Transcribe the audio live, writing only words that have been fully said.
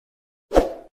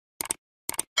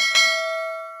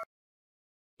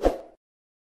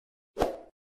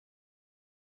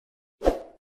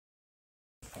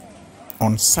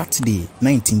On Saturday,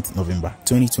 19th November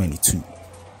 2022,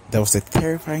 there was a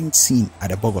terrifying scene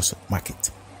at the Bogoso market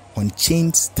when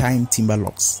chains tying timber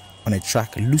logs on a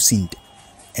truck loosened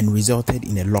and resulted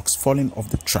in the logs falling off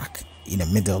the truck in the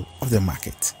middle of the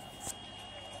market.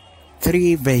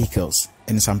 3 vehicles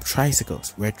and some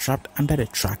tricycles were trapped under the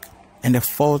truck and the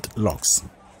fault logs.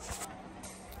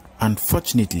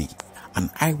 Unfortunately, an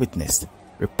eyewitness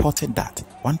reported that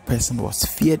one person was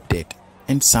feared dead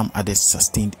and some others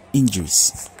sustained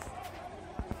injuries.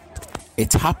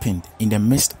 It happened in the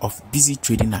midst of busy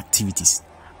trading activities,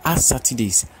 as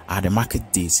Saturdays are the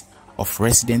market days of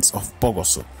residents of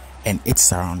Bogoso and its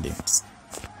surroundings.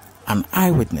 An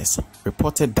eyewitness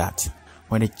reported that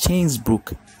when the chains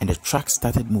broke and the truck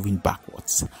started moving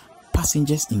backwards,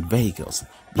 passengers in vehicles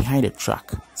behind the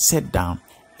truck sat down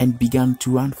and began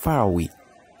to run far away.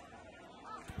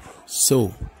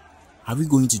 So, are we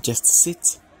going to just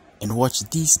sit and watch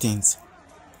these things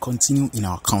continue in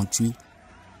our country?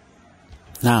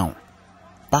 Now,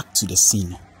 back to the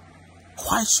scene.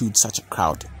 Why should such a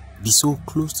crowd be so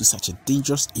close to such a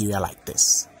dangerous area like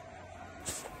this?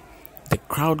 The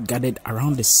crowd gathered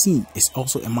around the scene is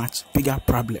also a much bigger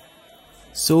problem.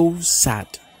 So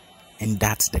sad, and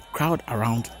that the crowd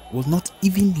around will not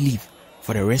even leave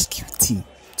for the rescue team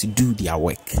to do their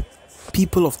work.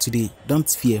 People of today don't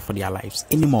fear for their lives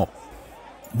anymore.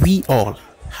 We all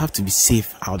have to be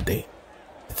safe out there.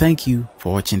 Thank you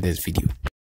for watching this video.